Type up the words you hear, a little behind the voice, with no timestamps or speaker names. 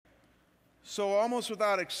So almost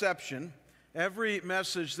without exception, every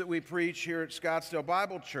message that we preach here at Scottsdale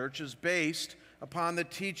Bible Church is based upon the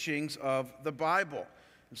teachings of the Bible.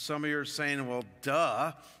 And some of you are saying, well,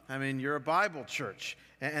 duh, I mean, you're a Bible church.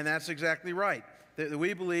 And that's exactly right. That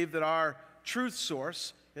we believe that our truth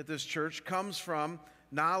source at this church comes from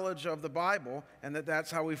knowledge of the Bible, and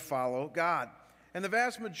that's how we follow God. And the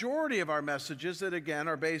vast majority of our messages that, again,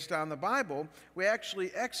 are based on the Bible, we actually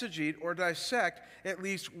exegete or dissect at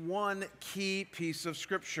least one key piece of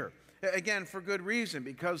Scripture. Again, for good reason,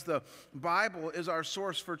 because the Bible is our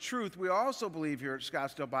source for truth. We also believe here at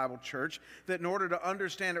Scottsdale Bible Church that in order to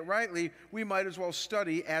understand it rightly, we might as well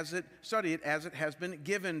study it as it has been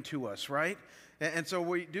given to us, right? And so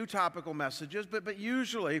we do topical messages, but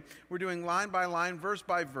usually we're doing line by line, verse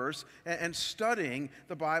by verse, and studying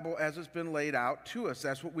the Bible as it's been laid out to us.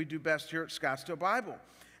 That's what we do best here at Scottsdale Bible.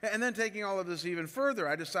 And then taking all of this even further,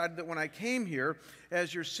 I decided that when I came here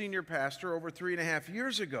as your senior pastor over 3.5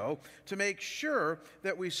 years ago, to make sure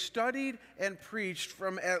that we studied and preached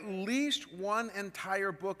from at least one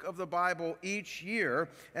entire book of the Bible each year,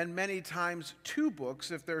 and many times two books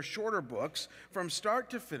if they're shorter books, from start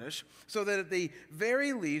to finish, so that at the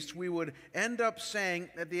very least we would end up saying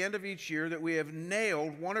at the end of each year that we have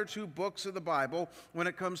nailed one or two books of the Bible when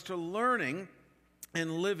it comes to learning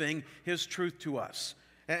and living His truth to us.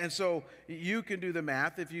 And so you can do the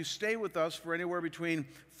math. If you stay with us for anywhere between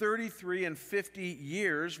 33 and 50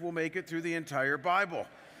 years, we'll make it through the entire Bible.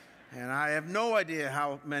 And I have no idea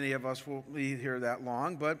how many of us will be here that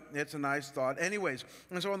long, but it's a nice thought anyways.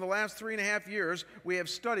 And so in the last 3.5 years, we have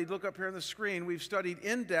studied, look up here on the screen, we've studied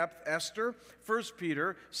in depth Esther, 1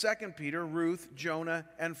 Peter, 2 Peter, Ruth, Jonah,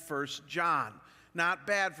 and 1 John. Not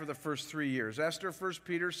bad for the first 3 years. Esther, 1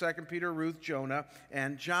 Peter, 2 Peter, Ruth, Jonah,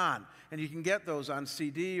 and John. And you can get those on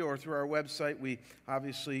CD or through our website. We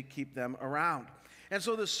obviously keep them around. And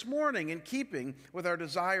so this morning, in keeping with our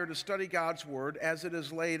desire to study God's Word as it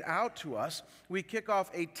is laid out to us, we kick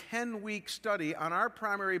off a 10-week study on our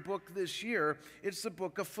primary book this year. It's the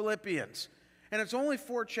book of Philippians. And it's only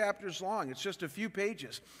 4 chapters long. It's just a few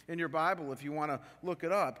pages in your Bible if you want to look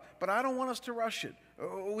it up. But I don't want us to rush it.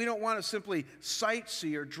 We don't want to simply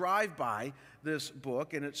sightsee or drive by this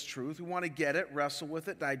book and its truth. We want to get it, wrestle with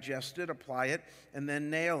it, digest it, apply it, and then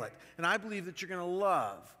nail it. And I believe that you're going to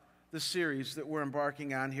love the series that we're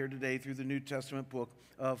embarking on here today through the New Testament book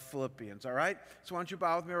of Philippians. All right? So why don't you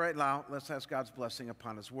bow with me right now? Let's ask God's blessing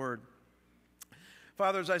upon His Word.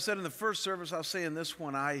 Father, as I said in the first service, I'll say in this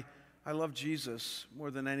one, I love Jesus more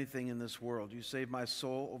than anything in this world. You saved my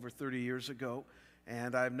soul over 30 years ago,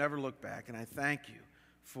 and I've never looked back. And I thank you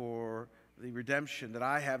for the redemption that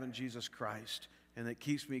I have in Jesus Christ and that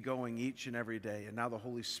keeps me going each and every day, and now the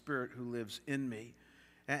Holy Spirit who lives in me.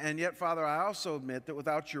 And yet, Father, I also admit that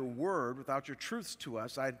without your word, without your truths to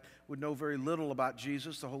us, I would know very little about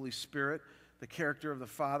Jesus, the Holy Spirit, the character of the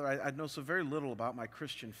Father. I'd know so very little about my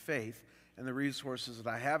Christian faith and the resources that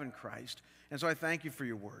I have in Christ. And so I thank you for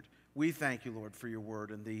your word. We thank you, Lord, for your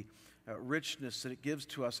word and the richness that it gives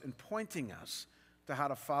to us in pointing us to how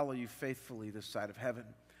to follow you faithfully this side of heaven.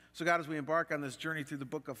 So God, as we embark on this journey through the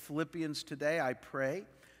book of Philippians today, I pray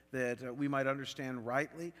that we might understand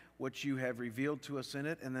rightly what you have revealed to us in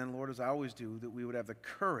it. And then, Lord, as I always do, that we would have the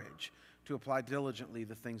courage to apply diligently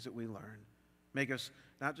the things that we learn. Make us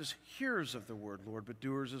not just hearers of the word, Lord, but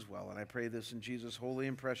doers as well. And I pray this in Jesus' holy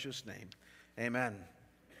and precious name. Amen.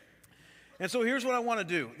 And so here's what I want to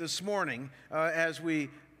do this morning as we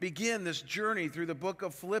begin this journey through the book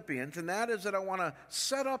of Philippians, and that is that I want to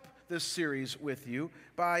set up this series with you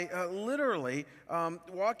by literally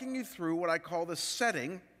walking you through what I call the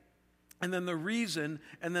setting, and then the reason,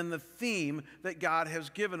 and then the theme that God has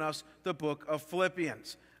given us the book of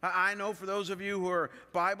Philippians. I know for those of you who are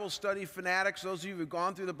Bible study fanatics, those of you who have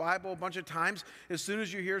gone through the Bible a bunch of times, as soon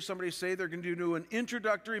as you hear somebody say they're going to do an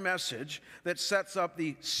introductory message that sets up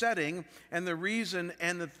the setting and the reason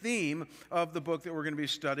and the theme of the book that we're going to be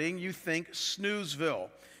studying, you think Snoozeville.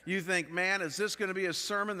 You think, man, is this going to be a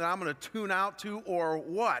sermon that I'm going to tune out to or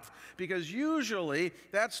what? Because usually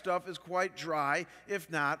that stuff is quite dry, if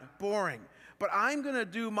not boring. But I'm going to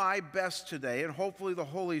do my best today, and hopefully the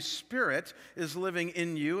Holy Spirit is living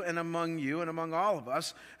in you and among all of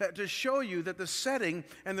us, to show you that the setting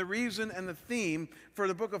and the reason and the theme for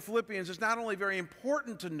the book of Philippians is not only very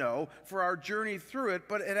important to know for our journey through it,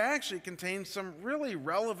 but it actually contains some really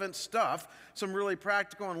relevant stuff, some really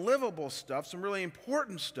practical and livable stuff, some really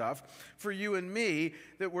important stuff for you and me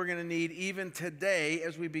that we're going to need even today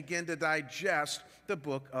as we begin to digest the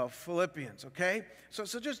book of Philippians, okay? So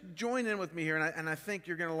just join in with me here here, and I think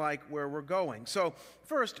you're going to like where we're going. So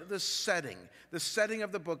first, the setting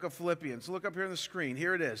of the book of Philippians. Look up here on the screen.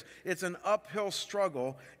 Here it is. It's an uphill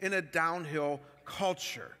struggle in a downhill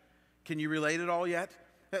culture. Can you relate at all yet?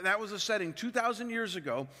 That was a setting 2,000 years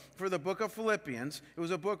ago for the book of Philippians. It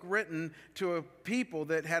was a book written to a people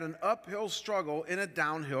that had an uphill struggle in a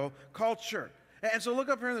downhill culture. And so look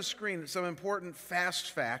up here on the screen at some important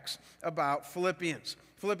fast facts about Philippians.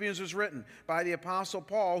 Philippians was written by the Apostle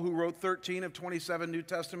Paul, who wrote 13 of 27 New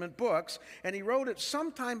Testament books, and he wrote it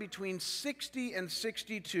sometime between 60 and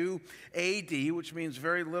 62 AD, which means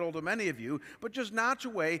very little to many of you, but just not a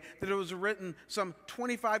way that it was written some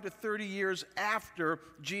 25 to 30 years after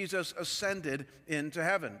Jesus ascended into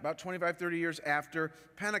heaven, about 25, 30 years after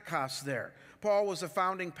Pentecost there. Paul was a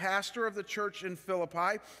founding pastor of the church in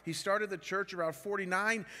Philippi. He started the church around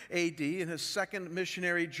 49 AD in his second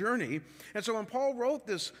missionary journey. And so when Paul wrote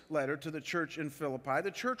this letter to the church in Philippi,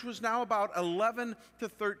 the church was now about 11 to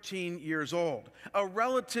 13 years old, a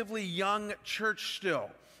relatively young church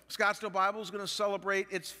still. Scottsdale Bible is going to celebrate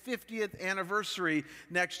its 50th anniversary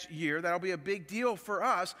next year. That'll be a big deal for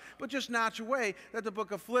us, but just not a way that the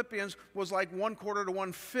book of Philippians was like 1/4 to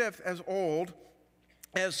 1/5 as old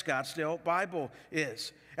as Scottsdale Bible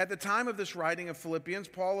is. At the time of this writing of Philippians,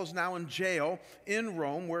 Paul is now in jail in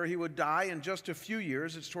Rome, where he would die in just a few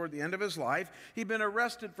years. It's toward the end of his life. He'd been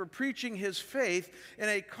arrested for preaching his faith in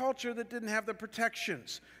a culture that didn't have the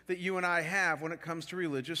protections that you and I have when it comes to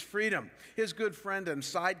religious freedom. His good friend and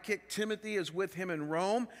sidekick Timothy is with him in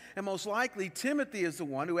Rome, and most likely Timothy is the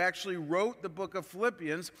one who actually wrote the book of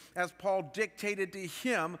Philippians as Paul dictated to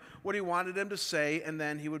him what he wanted him to say, and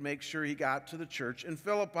then he would make sure he got to the church in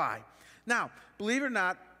Philippi. Now, believe it or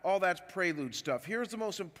not, all that's prelude stuff. Here's the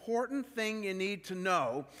most important thing you need to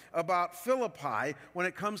know about Philippi when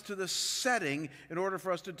it comes to the setting in order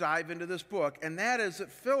for us to dive into this book, and that is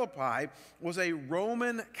that Philippi was a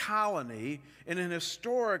Roman colony in an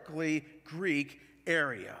historically Greek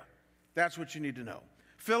area. That's what you need to know.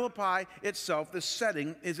 Philippi itself, the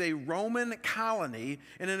setting, is a Roman colony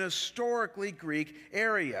in an historically Greek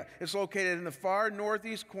area. It's located in the far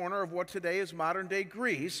northeast corner of what today is modern-day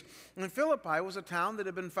Greece. And Philippi was a town that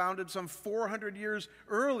had been founded some 400 years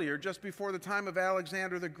earlier, just before the time of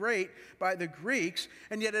Alexander the Great, by the Greeks,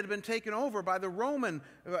 and yet it had been taken over by the Roman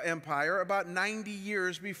Empire about 90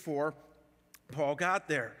 years before Paul got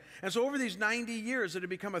there. And so over these 90 years, it had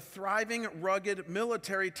become a thriving, rugged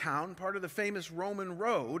military town, part of the famous Roman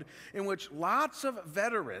road, in which lots of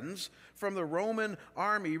veterans from the Roman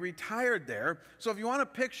army retired there. So if you want to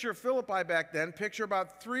picture Philippi back then, picture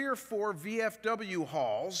about 3 or 4 VFW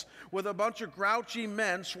halls with a bunch of grouchy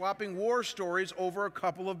men swapping war stories over a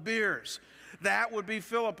couple of beers. That would be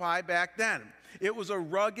Philippi back then. It was a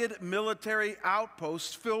rugged military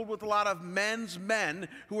outpost filled with a lot of men's men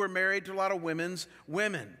who were married to a lot of women's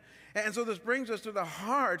women. And so this brings us to the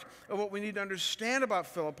heart of what we need to understand about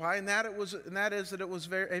Philippi, and that is that it was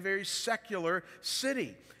a very secular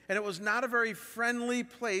city. And it was not a very friendly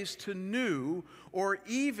place to new or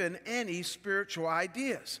even any spiritual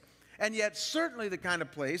ideas. And yet certainly the kind of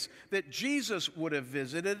place that Jesus would have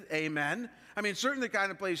visited, amen. I mean, certainly the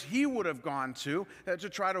kind of place he would have gone to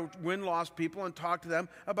try to win lost people and talk to them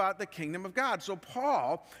about the kingdom of God. So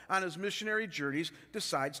Paul, on his missionary journeys,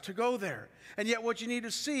 decides to go there. And yet what you need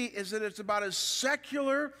to see is that it's about as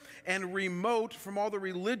secular and remote from all the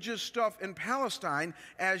religious stuff in Palestine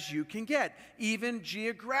as you can get. Even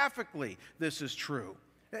geographically, this is true.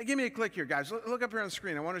 Give me a click here, guys. Look up here on the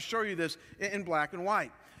screen. I want to show you this in black and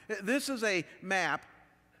white. This is a map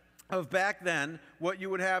of back then. What you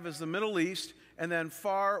would have is the Middle East, and then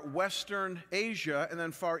far western Asia, and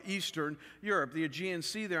then far eastern Europe. The Aegean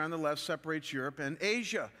Sea there on the left separates Europe and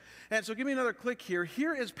Asia. And so give me another click here.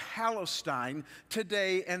 Here is Palestine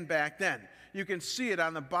today and back then. You can see it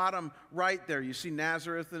on the bottom right there. You see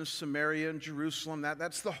Nazareth and Samaria and Jerusalem.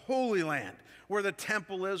 That's the Holy Land, where the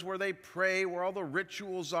temple is, where they pray, where all the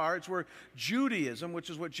rituals are. It's where Judaism, which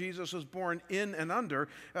is what Jesus was born in and under,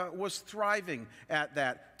 was thriving at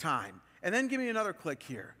that time. And then give me another click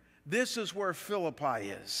here. This is where Philippi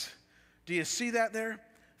is. Do you see that there?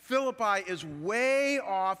 Philippi is way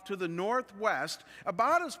off to the northwest,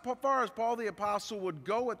 about as far as Paul the Apostle would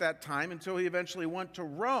go at that time until he eventually went to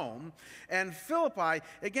Rome. And Philippi,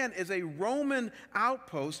 again, is a Roman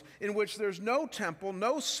outpost in which there's no temple,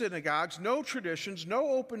 no synagogues, no traditions, no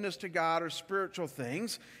openness to God or spiritual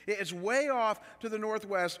things. It's way off to the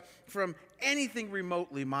northwest from anything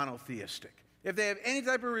remotely monotheistic. If they have any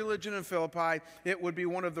type of religion in Philippi, it would be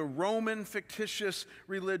one of the Roman fictitious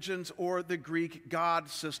religions or the Greek god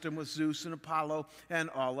system with Zeus and Apollo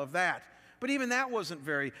and all of that. But even that wasn't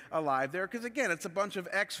very alive there because, again, it's a bunch of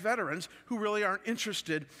ex-veterans who really aren't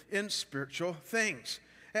interested in spiritual things.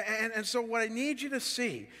 And so what I need you to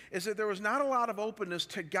see is that there was not a lot of openness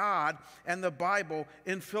to God and the Bible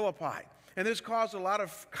in Philippi. And this caused a lot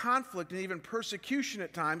of conflict and even persecution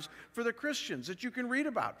at times for the Christians that you can read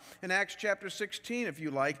about in Acts chapter 16, if you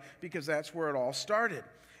like, because that's where it all started.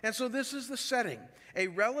 And so this is the setting, a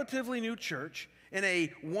relatively new church in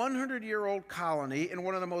a 100-year-old colony in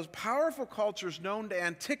one of the most powerful cultures known to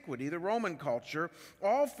antiquity, the Roman culture,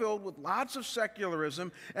 all filled with lots of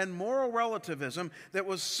secularism and moral relativism that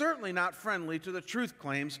was certainly not friendly to the truth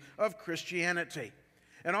claims of Christianity.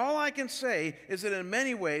 And all I can say is that in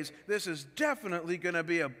many ways, this is definitely going to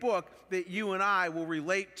be a book that you and I will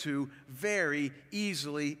relate to very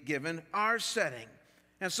easily given our setting.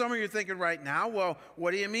 And some of you are thinking right now, well,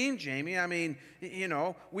 what do you mean, Jamie? I mean,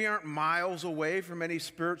 we aren't miles away from any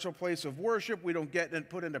spiritual place of worship. We don't get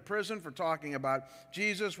put into prison for talking about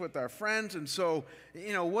Jesus with our friends. And so,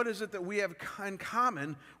 what is it that we have in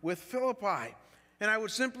common with Philippi? And I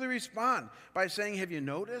would simply respond by saying, have you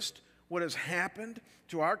noticed what has happened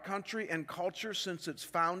to our country and culture since its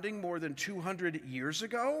founding more than 200 years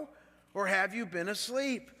ago? Or have you been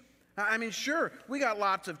asleep? I mean, sure, we got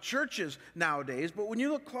lots of churches nowadays, but when you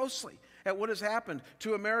look closely at what has happened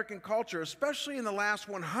to American culture, especially in the last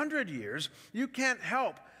 100 years, you can't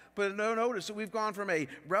help but notice that we've gone from a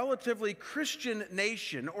relatively Christian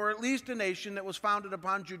nation, or at least a nation that was founded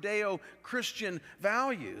upon Judeo-Christian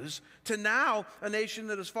values, to now a nation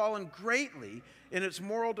that has fallen greatly in its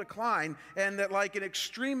moral decline, and that, like an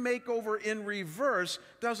extreme makeover in reverse,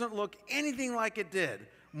 doesn't look anything like it did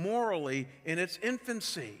morally in its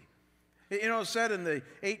infancy. It's said in the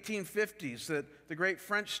 1850s that the great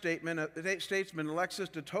French statesman Alexis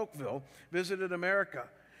de Tocqueville visited America.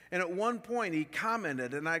 And at one point he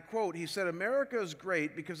commented, and I quote, he said, "America is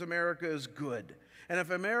great because America is good. And if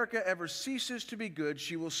America ever ceases to be good,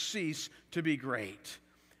 she will cease to be great."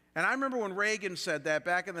 And I remember when Reagan said that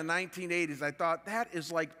back in the 1980s, I thought that is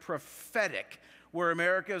like prophetic where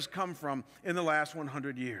America has come from in the last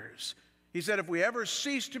 100 years. He said, if we ever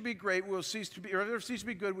cease to be great, we'll cease to be, or ever cease to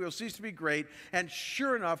be good, we'll cease to be great. And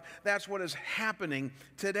sure enough, that's what is happening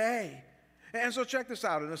today. And so check this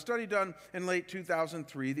out. In a study done in late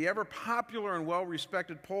 2003, the ever-popular and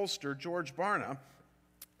well-respected pollster George Barna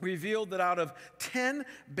revealed that out of 10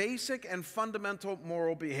 basic and fundamental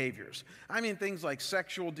moral behaviors, I mean things like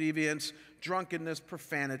sexual deviance, drunkenness,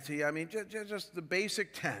 profanity, I mean just the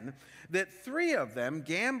basic 10, that 3 of them,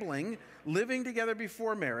 gambling, living together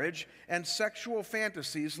before marriage, and sexual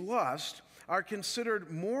fantasies, lust, are considered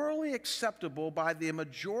morally acceptable by the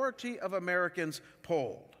majority of Americans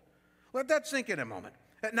polled. Let that sink in a moment.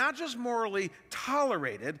 Not just morally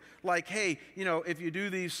tolerated, like, hey, if you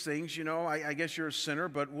do these things, I guess you're a sinner,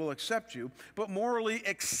 but we'll accept you. But morally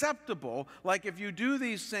acceptable, like if you do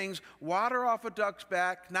these things, water off a duck's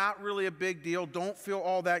back, not really a big deal, don't feel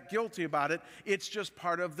all that guilty about it. It's just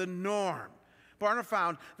part of the norm. Barna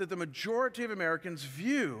found that the majority of Americans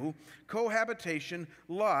view cohabitation,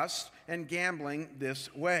 lust, and gambling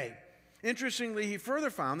this way. Interestingly, he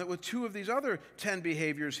further found that with 2 of these other 10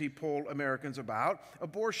 behaviors he polled Americans about,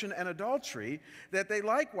 abortion and adultery, that they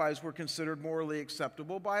likewise were considered morally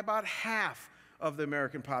acceptable by about half of the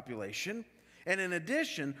American population. And in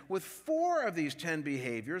addition, with 4 of these 10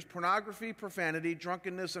 behaviors, pornography, profanity,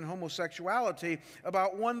 drunkenness, and homosexuality,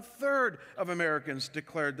 about 1/3 of Americans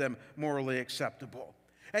declared them morally acceptable.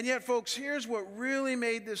 And yet, folks, here's what really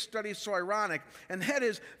made this study so ironic, and that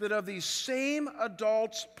is that of these same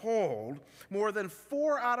adults polled, more than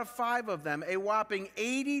 4 out of 5 of them, a whopping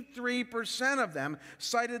 83% of them,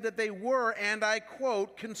 cited that they were, and I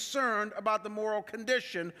quote, concerned about the moral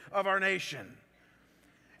condition of our nation.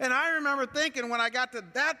 And I remember thinking when I got to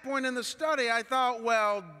that point in the study, I thought,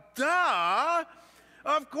 well, duh.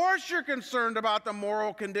 Of course you're concerned about the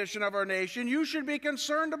moral condition of our nation. You should be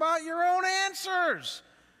concerned about your own answers.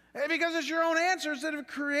 Because it's your own answers that have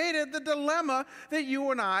created the dilemma that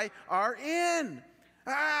you and I are in.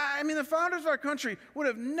 I mean, the founders of our country would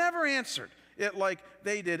have never answered it like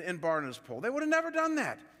they did in Barna's poll. They would have never done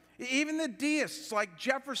that. Even the deists like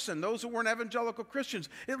Jefferson, those who weren't evangelical Christians,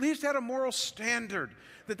 at least had a moral standard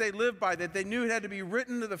that they lived by, that they knew it had to be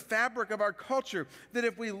written into the fabric of our culture, that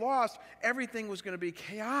if we lost, everything was going to be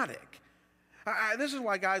chaotic. This is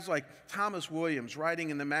why guys like Thomas Williams,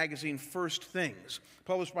 writing in the magazine First Things,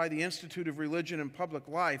 published by the Institute of Religion and Public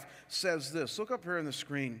Life, says this. Look up here on the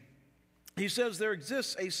screen. He says, there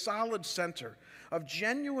exists a solid center of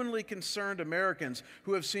genuinely concerned Americans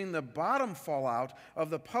who have seen the bottom fall out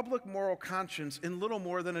of the public moral conscience in little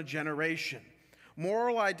more than a generation.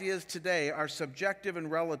 Moral ideas today are subjective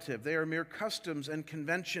and relative. They are mere customs and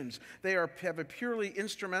conventions. They have a purely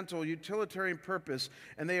instrumental, utilitarian purpose,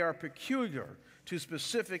 and they are peculiar to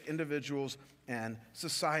specific individuals and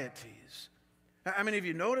societies. How many of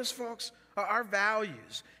you notice, folks? Our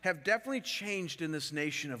values have definitely changed in this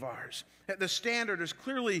nation of ours. The standard is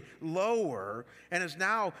clearly lower and is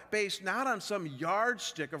now based not on some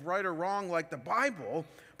yardstick of right or wrong like the Bible,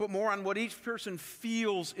 but more on what each person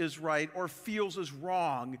feels is right or feels is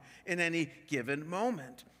wrong in any given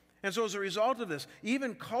moment. And so as a result of this,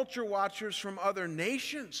 even culture watchers from other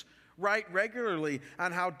nations write regularly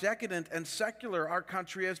on how decadent and secular our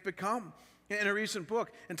country has become. In a recent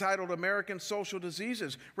book entitled American Social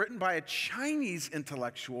Diseases, written by a Chinese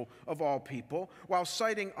intellectual of all people, while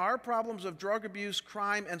citing our problems of drug abuse,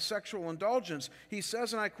 crime, and sexual indulgence, he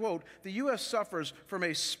says, and I quote, "The U.S. suffers from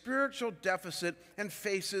a spiritual deficit and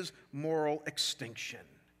faces moral extinction."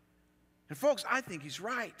 And folks, I think he's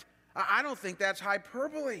right. I don't think that's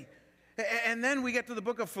hyperbole. And then we get to the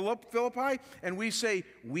book of Philippi, and we say,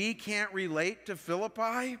 we can't relate to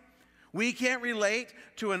Philippi? We can't relate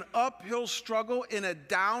to an uphill struggle in a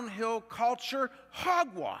downhill culture?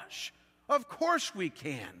 Hogwash. Of course we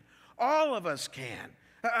can. All of us can.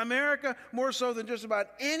 America, more so than just about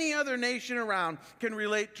any other nation around, can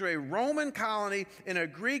relate to a Roman colony in a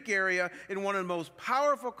Greek area in one of the most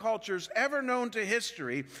powerful cultures ever known to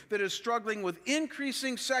history that is struggling with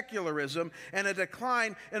increasing secularism and a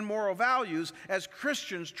decline in moral values as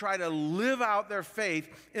Christians try to live out their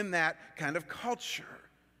faith in that kind of culture.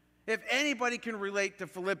 If anybody can relate to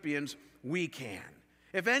Philippians, we can.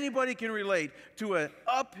 If anybody can relate to an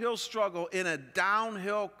uphill struggle in a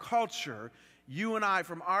downhill culture, you and I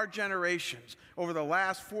from our generations over the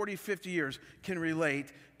last 40, 50 years can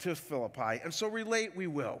relate to Philippi. And so relate we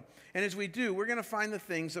will. And as we do, we're going to find the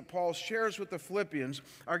things that Paul shares with the Philippians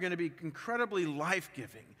are going to be incredibly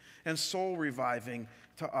life-giving and soul-reviving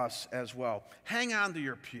to us as well. Hang on to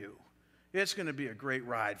your pew. It's going to be a great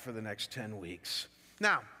ride for the next 10 weeks.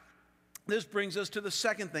 Now, this brings us to the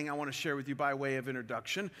second thing I want to share with you by way of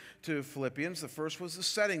introduction to Philippians. The first was the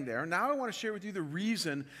setting there. Now I want to share with you the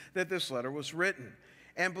reason that this letter was written.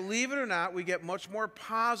 And believe it or not, we get much more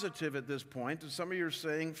positive at this point. And some of you are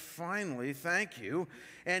saying, finally, thank you.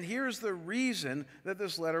 And here's the reason that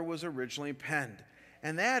this letter was originally penned.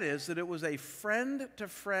 And that is that it was a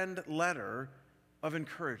friend-to-friend letter of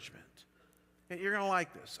encouragement. You're going to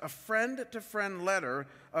like this. A friend-to-friend letter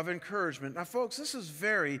of encouragement. Now, folks, this is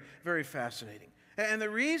very, very fascinating. And the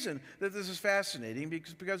reason that this is fascinating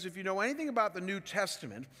is because if you know anything about the New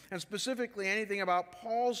Testament, and specifically anything about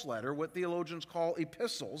Paul's letter, what theologians call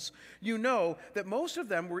epistles, you know that most of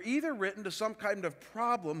them were either written to some kind of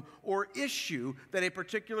problem or issue that a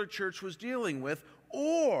particular church was dealing with,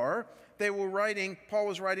 or Paul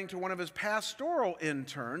was writing to one of his pastoral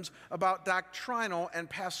interns about doctrinal and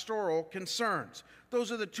pastoral concerns.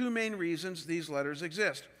 Those are the two main reasons these letters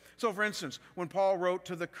exist. So, for instance, when Paul wrote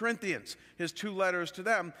to the Corinthians, his two letters to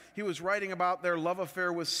them, he was writing about their love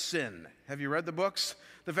affair with sin. Have you read the books?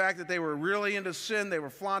 The fact that they were really into sin, they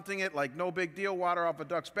were flaunting it like no big deal, water off a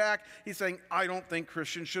duck's back. He's saying, I don't think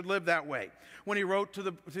Christians should live that way. When he wrote to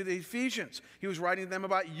the Ephesians, he was writing to them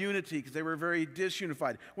about unity because they were very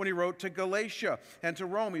disunified. When he wrote to Galatia and to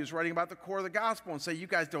Rome, he was writing about the core of the gospel and say, you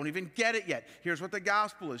guys don't even get it yet. Here's what the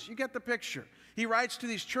gospel is. You get the picture. He writes to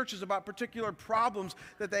these churches about particular problems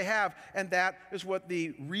that they have, and that is what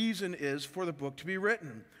the reason is for the book to be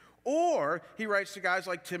written. Or he writes to guys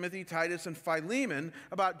like Timothy, Titus, and Philemon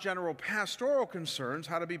about general pastoral concerns,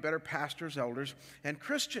 how to be better pastors, elders, and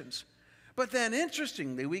Christians. But then,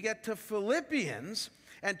 interestingly, we get to Philippians,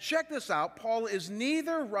 and check this out, Paul is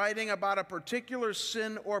neither writing about a particular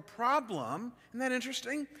sin or problem, isn't that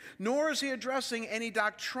interesting? Nor is he addressing any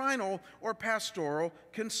doctrinal or pastoral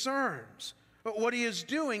concerns. But what he is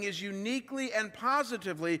doing is uniquely and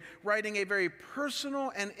positively writing a very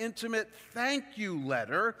personal and intimate thank you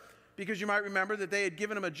letter, because you might remember that they had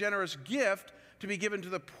given him a generous gift to be given to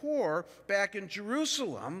the poor back in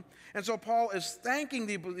Jerusalem. And so Paul is thanking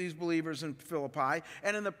these believers in Philippi,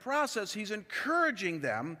 and in the process, he's encouraging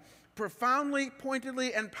them profoundly,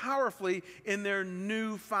 pointedly, and powerfully in their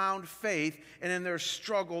newfound faith and in their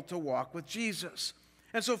struggle to walk with Jesus.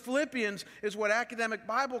 And so Philippians is what academic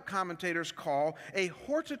Bible commentators call a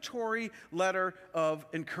hortatory letter of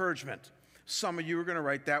encouragement. Some of you are going to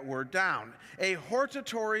write that word down. A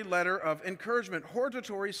hortatory letter of encouragement.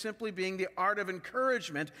 Hortatory simply being the art of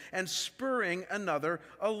encouragement and spurring another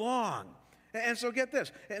along. And so get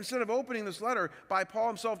this. Instead of opening this letter by Paul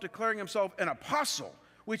himself declaring himself an apostle,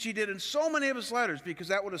 which he did in so many of his letters, because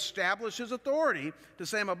that would establish his authority to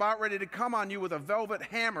say, I'm about ready to come on you with a velvet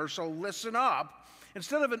hammer, so listen up.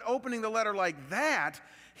 Instead of opening the letter like that,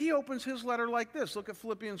 he opens his letter like this. Look at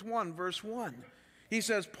Philippians 1, verse 1. He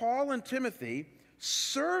says, Paul and Timothy,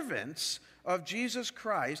 servants of Jesus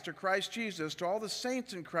Christ, or Christ Jesus, to all the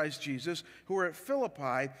saints in Christ Jesus who are at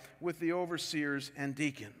Philippi with the overseers and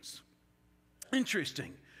deacons.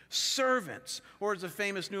 Interesting. Servants, or as the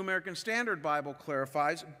famous New American Standard Bible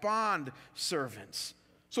clarifies, bond servants.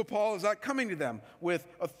 So Paul is not coming to them with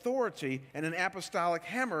authority and an apostolic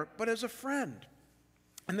hammer, but as a friend.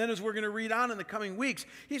 And then as we're going to read on in the coming weeks,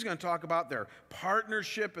 he's going to talk about their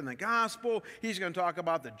partnership in the gospel. He's going to talk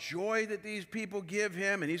about the joy that these people give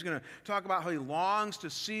him. And he's going to talk about how he longs to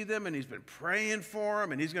see them. And he's been praying for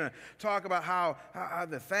them. And he's going to talk about how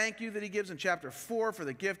the thank you that he gives in chapter 4 for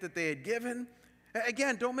the gift that they had given.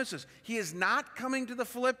 Again, don't miss this. He is not coming to the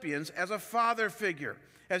Philippians as a father figure,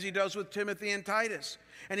 as he does with Timothy and Titus.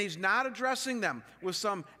 And he's not addressing them with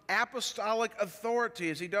some apostolic authority,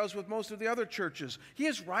 as he does with most of the other churches. He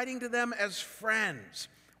is writing to them as friends,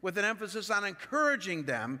 with an emphasis on encouraging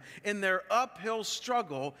them in their uphill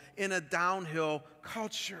struggle in a downhill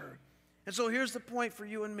culture. And so here's the point for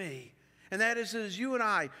you and me. And that is, as you and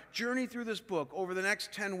I journey through this book over the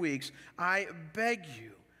next 10 weeks, I beg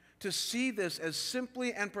you to see this as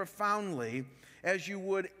simply and profoundly as you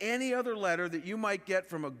would any other letter that you might get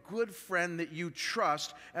from a good friend that you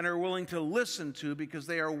trust and are willing to listen to because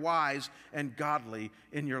they are wise and godly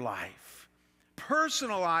in your life.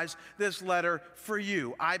 Personalize this letter for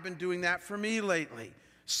you. I've been doing that for me lately.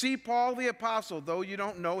 See Paul the Apostle, though you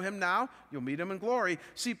don't know him now, you'll meet him in glory.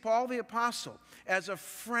 See Paul the Apostle as a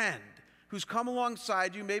friend who's come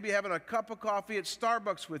alongside you, maybe having a cup of coffee at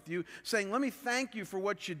Starbucks with you, saying, let me thank you for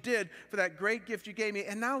what you did, for that great gift you gave me,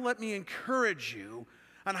 and now let me encourage you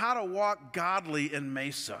on how to walk godly in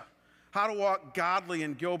Mesa, how to walk godly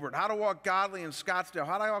in Gilbert, how to walk godly in Scottsdale,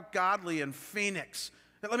 how to walk godly in Phoenix.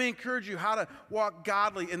 Let me encourage you how to walk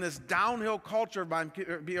godly in this downhill culture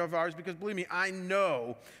of ours, because believe me, I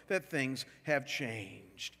know that things have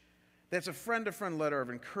changed. That's a friend-to-friend letter of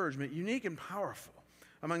encouragement, unique and powerful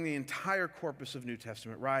among the entire corpus of New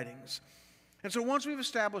Testament writings. And so once we've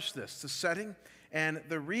established this, the setting and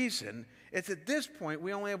the reason, it's at this point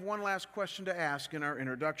we only have one last question to ask in our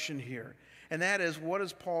introduction here. And that is, what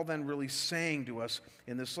is Paul then really saying to us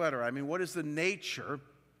in this letter? I mean, what is the nature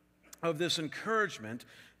of this encouragement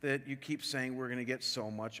that you keep saying we're going to get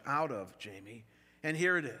so much out of, Jamie? And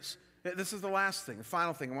here it is. This is the last thing, the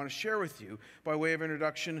final thing I want to share with you by way of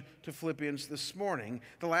introduction to Philippians this morning.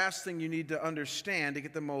 The last thing you need to understand to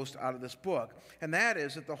get the most out of this book. And that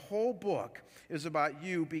is that the whole book is about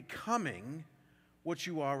you becoming what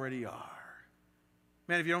you already are.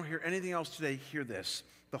 Man, if you don't hear anything else today, hear this.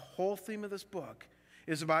 The whole theme of this book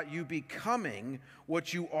is about you becoming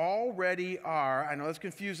what you already are. I know that's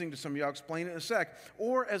confusing to some of you. I'll explain it in a sec.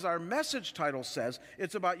 Or as our message title says,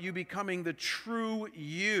 it's about you becoming the true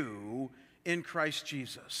you in Christ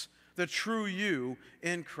Jesus. The true you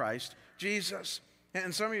in Christ Jesus.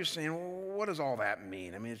 And some of you are saying, well, what does all that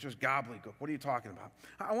mean? I mean, it's just gobbledygook. What are you talking about?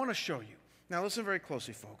 I want to show you. Now listen very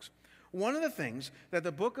closely, folks. One of the things that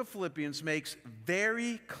the book of Philippians makes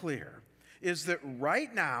very clear is that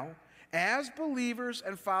right now, as believers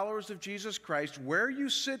and followers of Jesus Christ, where you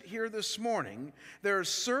sit here this morning, there are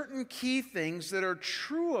certain key things that are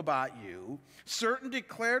true about you, certain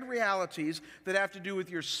declared realities that have to do with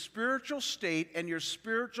your spiritual state and your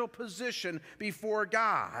spiritual position before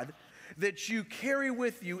God that you carry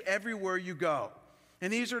with you everywhere you go.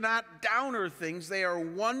 And these are not downer things. They are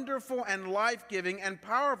wonderful and life-giving and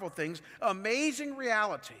powerful things, amazing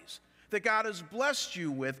realities that God has blessed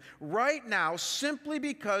you with right now simply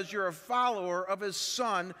because you're a follower of His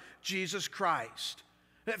Son, Jesus Christ.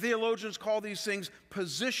 Theologians call these things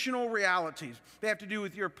positional realities. They have to do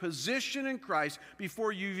with your position in Christ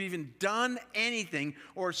before you've even done anything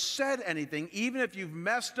or said anything. Even if you've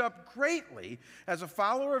messed up greatly as a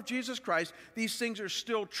follower of Jesus Christ, these things are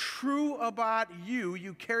still true about you.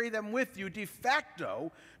 You carry them with you de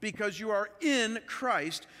facto because you are in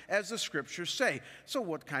Christ, as the Scriptures say. So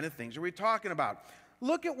what kind of things are we talking about?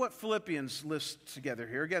 Look at what Philippians lists together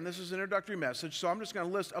here. Again, this is an introductory message, so I'm just going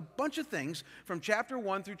to list a bunch of things from chapter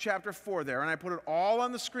 1 through chapter 4 there, and I put it all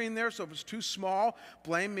on the screen there, so if it's too small,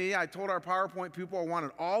 blame me. I told our PowerPoint people I want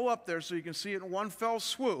it all up there so you can see it in one fell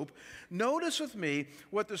swoop. Notice with me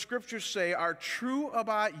what the Scriptures say are true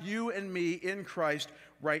about you and me in Christ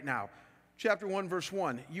right now. Chapter 1, verse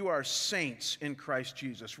 1, you are saints in Christ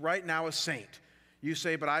Jesus. Right now a saint. You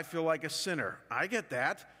say, but I feel like a sinner. I get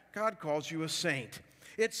that. God calls you a saint.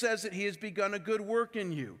 It says that he has begun a good work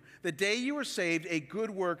in you. The day you were saved, a good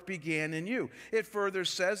work began in you. It further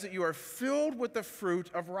says that you are filled with the fruit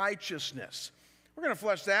of righteousness. We're going to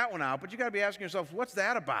flesh that one out, but you got to be asking yourself, what's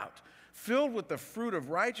that about? Filled with the fruit of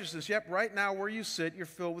righteousness. Yep, right now where you sit, you're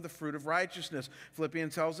filled with the fruit of righteousness.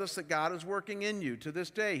 Philippians tells us that God is working in you. To this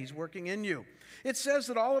day, he's working in you. It says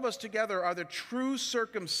that all of us together are the true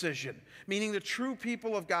circumcision, meaning the true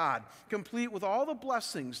people of God, complete with all the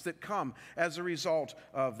blessings that come as a result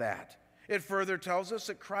of that. It further tells us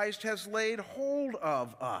that Christ has laid hold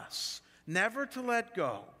of us, never to let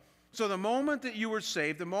go. So the moment that you were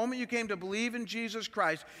saved, the moment you came to believe in Jesus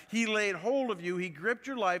Christ, he laid hold of you, he gripped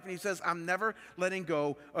your life, and he says, I'm never letting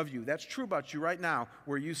go of you. That's true about you right now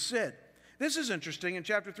where you sit. This is interesting. In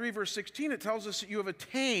chapter 3, verse 16, it tells us that you have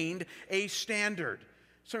attained a standard.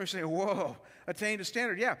 Some are saying, whoa, attained a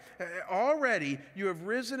standard. Yeah, already you have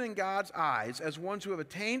risen in God's eyes as ones who have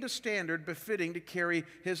attained a standard befitting to carry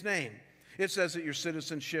his name. It says that your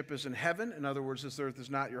citizenship is in heaven. In other words, this earth is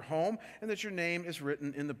not your home, and that your name is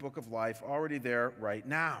written in the book of life already there right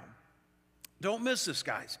now. Don't miss this,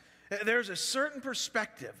 guys. There's a certain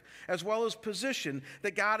perspective as well as position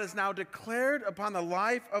that God has now declared upon the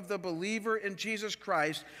life of the believer in Jesus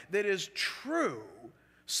Christ that is true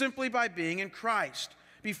simply by being in Christ.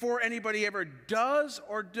 Before anybody ever does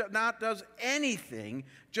or does anything,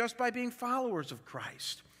 just by being followers of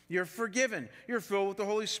Christ. You're forgiven. You're filled with the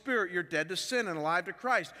Holy Spirit. You're dead to sin and alive to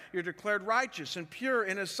Christ. You're declared righteous and pure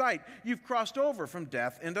in his sight. You've crossed over from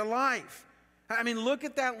death into life. I mean, look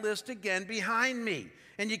at that list again behind me.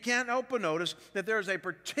 And you can't help but notice that there's a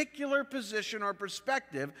particular position or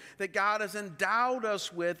perspective that God has endowed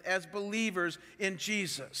us with as believers in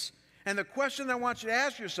Jesus. And the question I want you to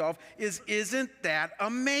ask yourself is, isn't that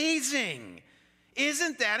amazing?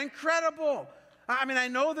 Isn't that incredible? I mean, I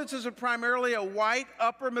know this is primarily a white,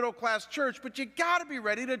 upper middle class church, but you got to be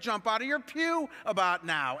ready to jump out of your pew about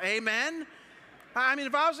now. Amen? I mean,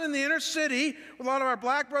 if I was in the inner city with a lot of our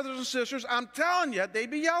black brothers and sisters, I'm telling you,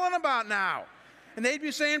 they'd be yelling about now. And they'd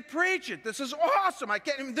be saying, preach it. This is awesome.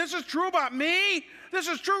 This is true about me. This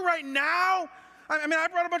is true right now. I mean, I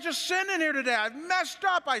brought a bunch of sin in here today. I've messed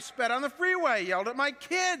up. I sped on the freeway, yelled at my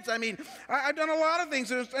kids. I mean, I've done a lot of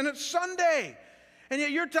things, and it's Sunday. And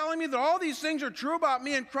yet you're telling me that all these things are true about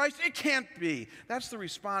me in Christ? It can't be. That's the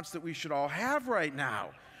response that we should all have right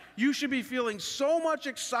now. You should be feeling so much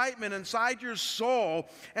excitement inside your soul,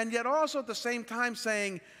 and yet also at the same time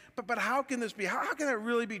saying, but how can this be? How can that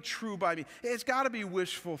really be true by me? It's got to be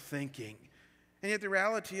wishful thinking. And yet the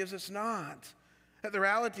reality is it's not. The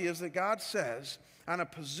reality is that God says on a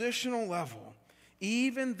positional level,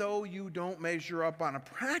 even though you don't measure up on a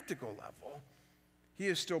practical level, he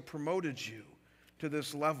has still promoted you to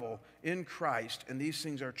this level in Christ, and these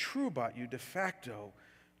things are true about you de facto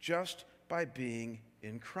just by being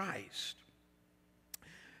in Christ.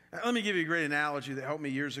 Now, let me give you a great analogy that helped me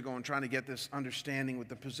years ago in trying to get this understanding with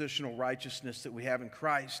the positional righteousness that we have in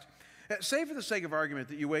Christ. Say for the sake of argument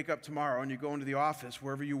that you wake up tomorrow and you go into the office,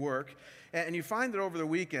 wherever you work, and you find that over the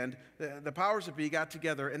weekend, the powers that be got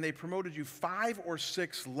together and they promoted you 5 or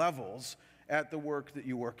 6 levels at the work that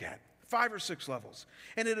you work at. 5 or 6 levels.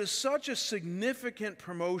 And it is such a significant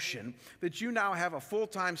promotion that you now have a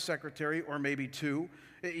full-time secretary or maybe 2.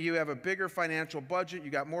 You have a bigger financial budget.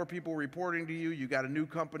 You got more people reporting to you. You got a new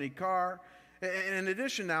company car. And in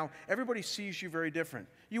addition now, everybody sees you very different.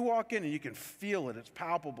 You walk in and you can feel it. It's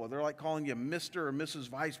palpable. They're like calling you Mr. or Mrs.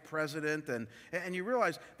 Vice President. And you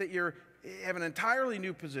realize that you have an entirely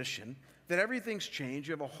new position, that everything's changed.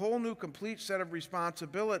 You have a whole new complete set of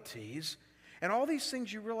responsibilities. And all these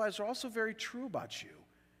things you realize are also very true about you.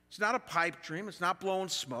 It's not a pipe dream. It's not blowing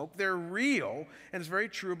smoke. They're real, and it's very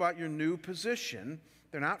true about your new position.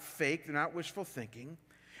 They're not fake. They're not wishful thinking.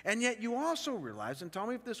 And yet you also realize, and tell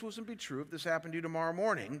me if this wouldn't be true, if this happened to you tomorrow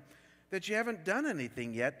morning, that you haven't done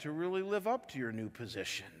anything yet to really live up to your new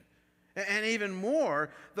position. And even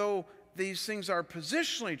more, though these things are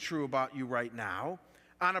positionally true about you right now,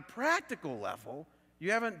 on a practical level,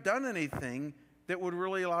 you haven't done anything that would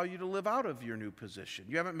really allow you to live out of your new position.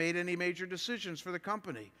 You haven't made any major decisions for the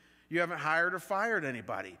company. You haven't hired or fired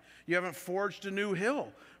anybody. You haven't forged a new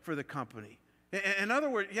hill for the company. In other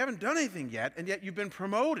words, you haven't done anything yet, and yet you've been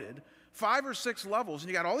promoted 5 or 6 levels, and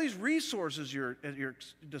you got all these resources at your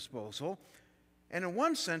disposal. And in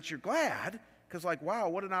one sense, you're glad, because like, wow,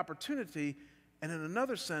 what an opportunity. And in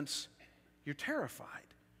another sense, you're terrified,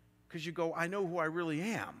 because you go, I know who I really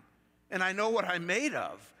am, and I know what I'm made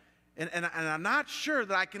of. And I'm not sure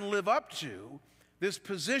that I can live up to this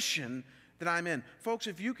position that I'm in. Folks,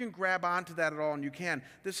 if you can grab onto that at all, and you can,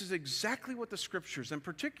 this is exactly what the Scriptures, and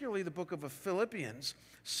particularly the book of Philippians,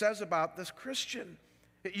 says about this Christian.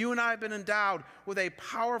 You and I have been endowed with a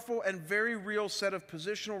powerful and very real set of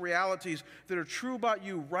positional realities that are true about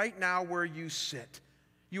you right now where you sit.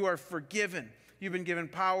 You are forgiven. You've been given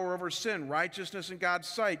power over sin, righteousness in God's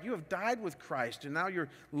sight. You have died with Christ, and now you're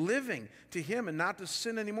living to Him and not to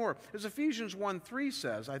sin anymore. As Ephesians 1:3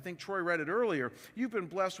 says, I think Troy read it earlier, you've been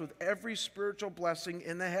blessed with every spiritual blessing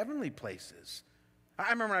in the heavenly places. I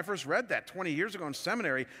remember when I first read that 20 years ago in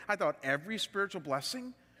seminary, I thought, every spiritual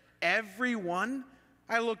blessing? Every one?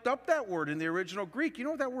 I looked up that word in the original Greek. You know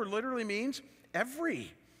what that word literally means?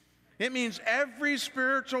 Every. It means every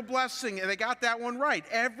spiritual blessing, and they got that one right.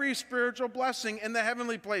 Every spiritual blessing in the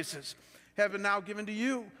heavenly places have been now given to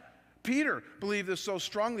you. Peter believed this so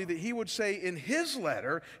strongly that he would say in his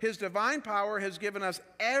letter, his divine power has given us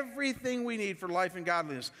everything we need for life and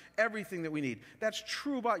godliness, everything that we need. That's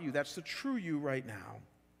true about you. That's the true you right now.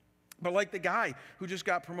 But like the guy who just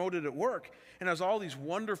got promoted at work and has all these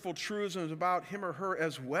wonderful truisms about him or her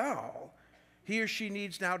as well, he or she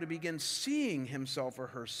needs now to begin seeing himself or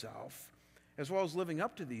herself as well as living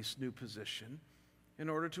up to this new position in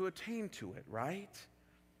order to attain to it, right?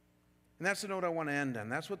 And that's the note I want to end on.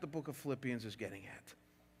 That's what the book of Philippians is getting at.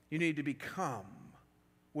 You need to become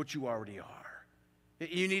what you already are.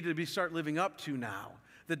 You need to start living up to now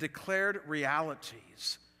the declared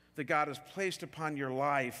realities that God has placed upon your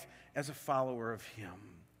life as a follower of Him.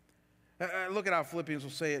 Look at how Philippians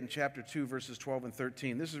will say it in chapter 2, verses 12 and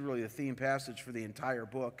 13. This is really a theme passage for the entire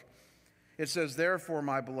book. It says, therefore,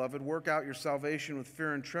 my beloved, work out your salvation with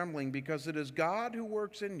fear and trembling, because it is God who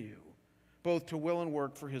works in you, both to will and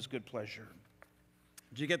work for His good pleasure.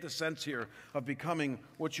 Do you get the sense here of becoming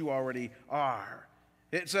what you already are?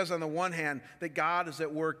 It says on the one hand that God is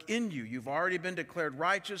at work in you. You've already been declared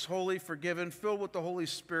righteous, holy, forgiven, filled with the Holy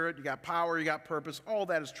Spirit. You got power, you got purpose. All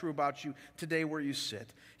that is true about you today where you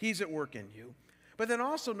sit. He's at work in you. But then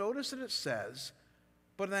also notice that it says,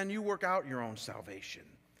 but then you work out your own salvation.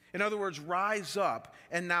 In other words, rise up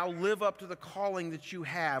and now live up to the calling that you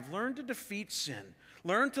have. Learn to defeat sin.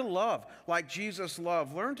 Learn to love like Jesus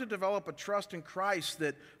loved. Learn to develop a trust in Christ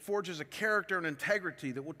that forges a character and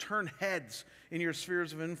integrity that will turn heads in your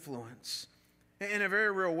spheres of influence. In a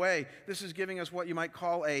very real way, this is giving us what you might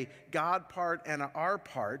call a God part and an our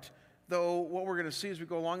part, though what we're going to see as we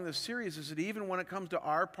go along this series is that even when it comes to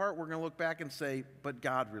our part, we're going to look back and say, but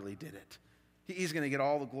God really did it. He's going to get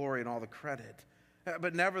all the glory and all the credit.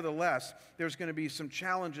 But nevertheless, there's going to be some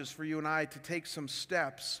challenges for you and I to take some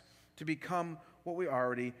steps to become what we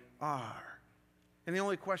already are. And the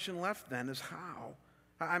only question left then is how.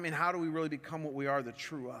 I mean, how do we really become what we are, the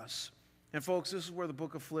true us? And folks, this is where the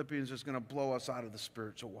book of Philippians is going to blow us out of the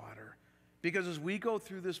spiritual water. Because as we go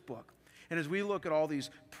through this book, and as we look at all these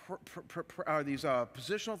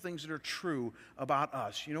positional things that are true about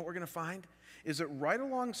us, you know what we're going to find? Is that right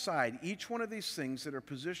alongside each one of these things that are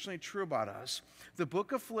positionally true about us, the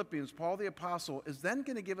book of Philippians, Paul the Apostle, is then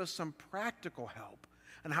going to give us some practical help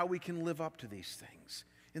on how we can live up to these things.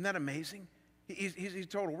 Isn't that amazing? He's a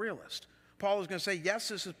total realist. Paul is going to say, yes,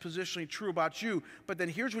 this is positionally true about you, but then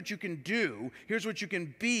here's what you can do, here's what you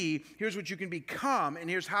can be, here's what you can become, and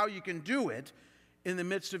here's how you can do it in the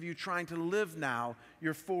midst of you trying to live now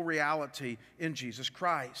your full reality in Jesus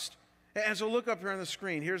Christ. And so look up here on the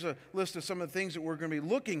screen. Here's a list of some of the things that we're going to be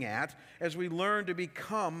looking at as we learn to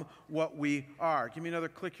become what we are. Give me another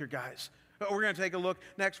click here, guys. We're going to take a look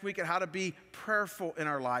next week at how to be prayerful in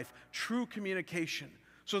our life, true communication,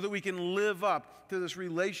 so that we can live up to this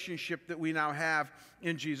relationship that we now have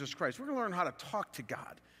in Jesus Christ. We're going to learn how to talk to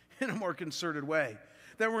God in a more concerted way.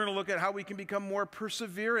 Then we're going to look at how we can become more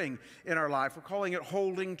persevering in our life. We're calling it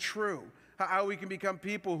holding true. How we can become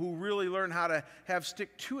people who really learn how to have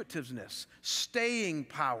stick-to-itiveness, staying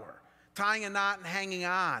power, tying a knot and hanging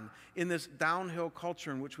on in this downhill culture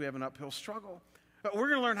in which we have an uphill struggle. But we're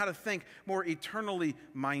going to learn how to think more eternally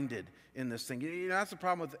minded in this thing. You know, that's the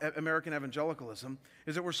problem with American evangelicalism,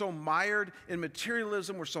 is that we're so mired in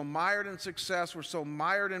materialism, we're so mired in success, we're so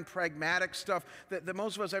mired in pragmatic stuff that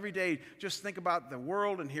most of us every day just think about the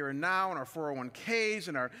world and here and now and our 401ks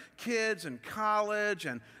and our kids and college,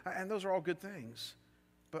 and those are all good things.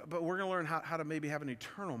 But we're going to learn how to maybe have an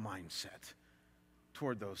eternal mindset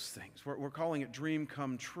toward those things. We're calling it dream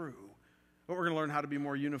come true. But we're going to learn how to be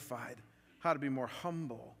more unified, how to be more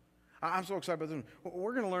humble. I'm so excited about this.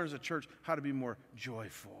 We're going to learn as a church how to be more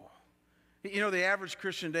joyful. You know, the average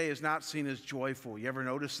Christian day is not seen as joyful. You ever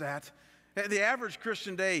notice that? The average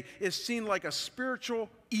Christian day is seen like a spiritual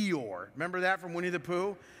Eeyore. Remember that from Winnie the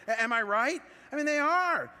Pooh? Am I right? I mean, they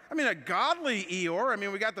are. I mean, a godly Eeyore. I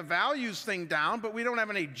mean, we got the values thing down, but we don't have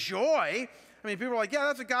any joy. I mean, people are like, yeah,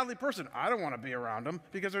 that's a godly person. I don't want to be around them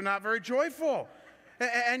because they're not very joyful.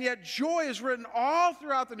 And yet joy is written all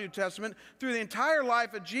throughout the New Testament, through the entire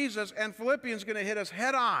life of Jesus, and Philippians is going to hit us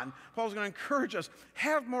head on. Paul's going to encourage us,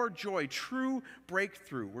 have more joy, true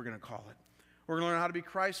breakthrough, we're going to call it. We're going to learn how to be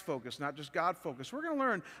Christ-focused, not just God-focused. We're going to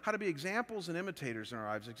learn how to be examples and imitators in our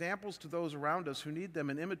lives, examples to those around us who need them,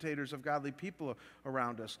 and imitators of godly people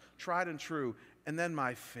around us, tried and true. And then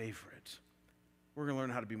my favorite, we're going to learn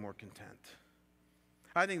how to be more content.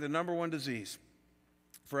 I think the number one disease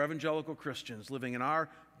for evangelical Christians living in our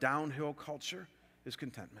downhill culture is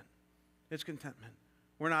contentment. It's contentment.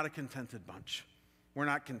 We're not a contented bunch. We're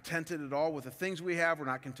not contented at all with the things we have. We're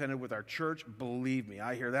not contented with our church. Believe me,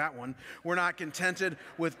 I hear that one. We're not contented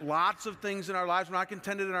with lots of things in our lives. We're not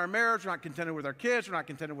contented in our marriage. We're not contented with our kids. We're not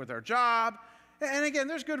contented with our job. And again,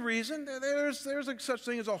 there's good reason. There's a such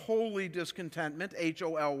thing as a holy discontentment,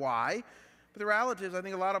 H-O-L-Y. But the reality is, I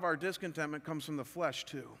think a lot of our discontentment comes from the flesh,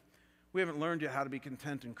 too. We haven't learned yet how to be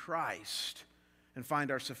content in Christ and find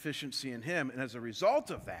our sufficiency in Him. And as a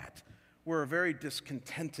result of that, we're a very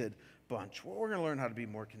discontented bunch. Well, we're going to learn how to be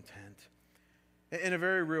more content. In a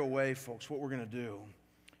very real way, folks, what we're going to do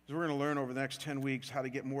is we're going to learn over the next 10 weeks how to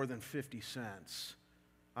get more than 50 cents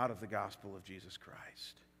out of the gospel of Jesus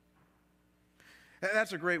Christ. And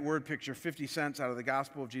that's a great word picture, 50 cents out of the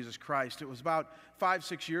gospel of Jesus Christ. It was about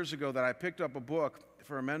 5-6 years ago that I picked up a book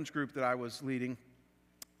for a men's group that I was leading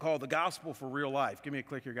called The Gospel for Real Life. Give me a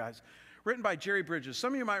click here, guys. Written by Jerry Bridges.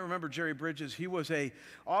 Some of you might remember Jerry Bridges. He was an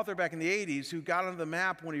author back in the 80s who got on the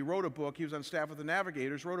map when he wrote a book. He was on staff with the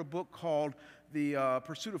Navigators, wrote a book called The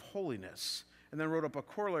Pursuit of Holiness, and then wrote up a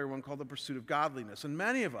corollary one called The Pursuit of Godliness. And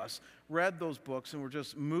many of us read those books and were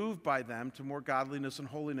just moved by them to more godliness and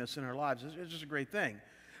holiness in our lives. It's just a great thing.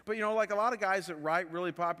 But, you know, like a lot of guys that write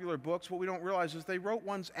really popular books, what we don't realize is they wrote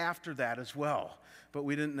ones after that as well. But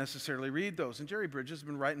we didn't necessarily read those. And Jerry Bridges has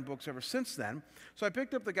been writing books ever since then. So I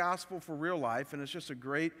picked up The Gospel for Real Life, and it's just a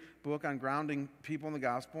great book on grounding people in the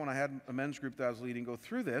gospel. And I had a men's group that I was leading go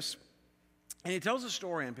through this. And he tells a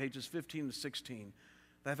story on pages 15 to 16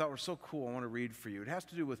 that I thought were so cool I want to read for you. It has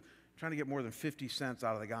to do with trying to get more than 50 cents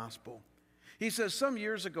out of the gospel. He says, some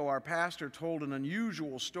years ago, our pastor told an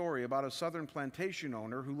unusual story about a southern plantation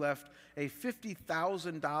owner who left a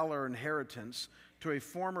 $50,000 inheritance to a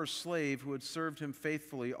former slave who had served him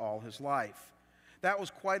faithfully all his life. That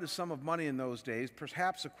was quite a sum of money in those days,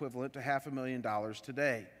 perhaps equivalent to $500,000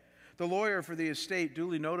 today. The lawyer for the estate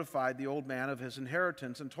duly notified the old man of his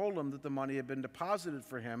inheritance and told him that the money had been deposited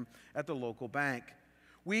for him at the local bank.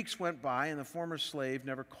 Weeks went by, and the former slave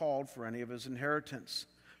never called for any of his inheritance.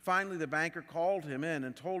 Finally, the banker called him in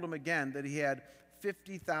and told him again that he had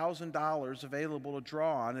 $50,000 available to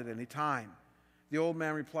draw on at any time. The old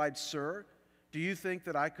man replied, "Sir, do you think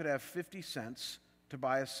that I could have 50 cents to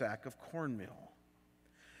buy a sack of cornmeal?"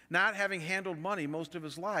 Not having handled money most of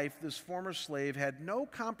his life, this former slave had no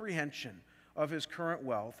comprehension of his current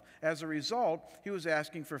wealth. As a result, he was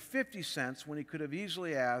asking for 50 cents when he could have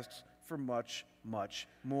easily asked for much, much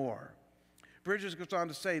more. Bridges goes on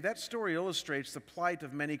to say, that story illustrates the plight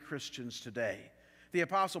of many Christians today. The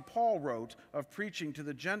Apostle Paul wrote of preaching to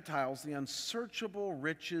the Gentiles the unsearchable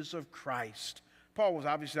riches of Christ. Paul was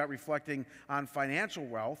obviously not reflecting on financial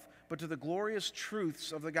wealth, but to the glorious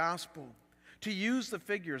truths of the gospel. To use the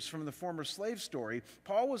figures from the former slave story,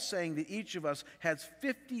 Paul was saying that each of us has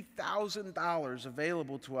 $50,000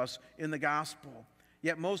 available to us in the gospel.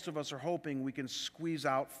 Yet most of us are hoping we can squeeze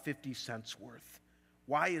out 50 cents worth.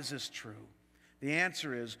 Why is this true? The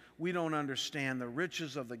answer is we don't understand the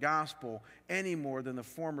riches of the gospel any more than the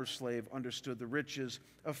former slave understood the riches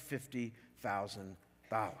of $50,000.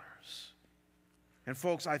 And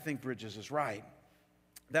folks, I think Bridges is right.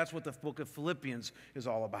 That's what the book of Philippians is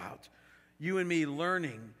all about. You and me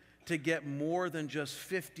learning to get more than just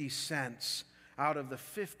 50 cents out of the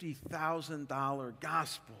 $50,000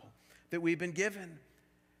 gospel that we've been given.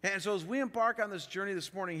 And so as we embark on this journey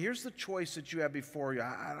this morning, here's the choice that you have before you.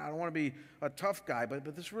 I don't want to be a tough guy,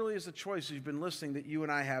 but this really is the choice as you've been listening that you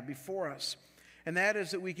and I have before us. And that is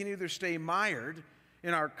that we can either stay mired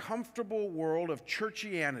in our comfortable world of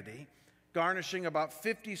churchianity, garnishing about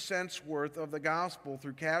 50 cents worth of the gospel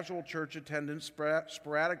through casual church attendance,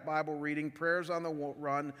 sporadic Bible reading, prayers on the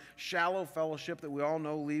run, shallow fellowship that we all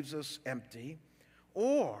know leaves us empty.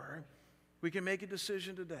 Or we can make a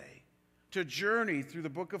decision today to journey through the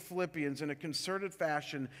book of Philippians in a concerted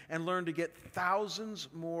fashion and learn to get thousands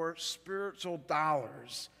more spiritual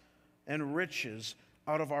dollars and riches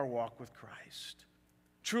out of our walk with Christ.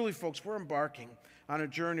 Truly, folks, we're embarking on a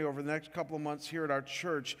journey over the next couple of months here at our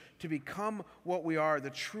church to become what we are, the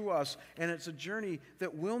true us, and it's a journey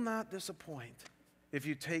that will not disappoint if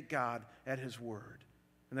you take God at His word.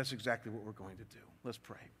 And that's exactly what we're going to do. Let's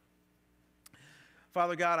pray.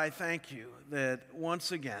 Father God, I thank you that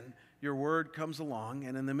once again your word comes along,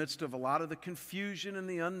 and in the midst of a lot of the confusion and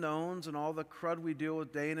the unknowns and all the crud we deal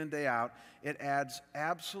with day in and day out, it adds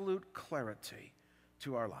absolute clarity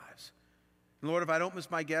to our lives. And Lord, if I don't miss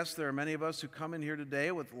my guess, there are many of us who come in here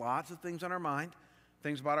today with lots of things on our mind,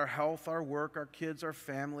 things about our health, our work, our kids, our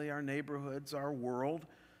family, our neighborhoods, our world.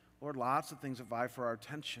 Lord, lots of things that vie for our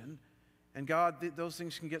attention. And God, those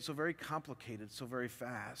things can get so very complicated so very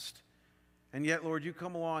fast. And yet, Lord, you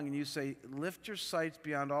come along and you say, lift your sights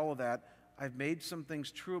beyond all of that. I've made some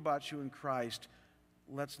things true about you in Christ.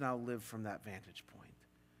 Let's now live from that vantage point.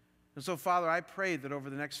 And so, Father, I pray that over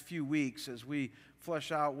the next few weeks, as we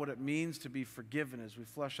flesh out what it means to be forgiven, as we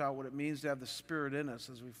flesh out what it means to have the Spirit in us,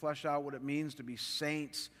 as we flesh out what it means to be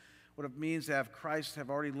saints, what it means to have Christ have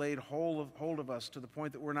already laid hold of us to the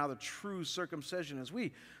point that we're now the true circumcision, as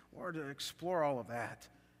we, Lord, explore all of that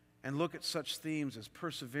and look at such themes as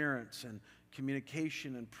perseverance and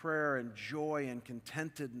communication and prayer and joy and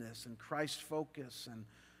contentedness and Christ focus. And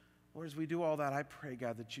Lord, as we do all that, I pray,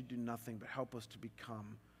 God, that you do nothing but help us to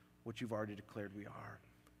become what you've already declared we are.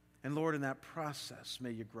 And Lord, in that process,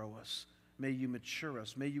 may you grow us. May you mature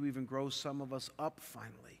us. May you even grow some of us up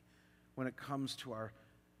finally when it comes to our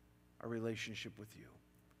relationship with you.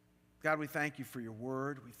 God, we thank you for your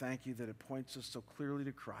word. We thank you that it points us so clearly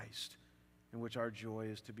to Christ, in which our joy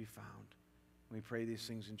is to be found. We pray these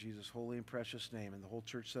things in Jesus' holy and precious name. And the whole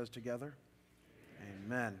church says together,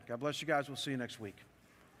 amen. God bless you guys. We'll see you next week.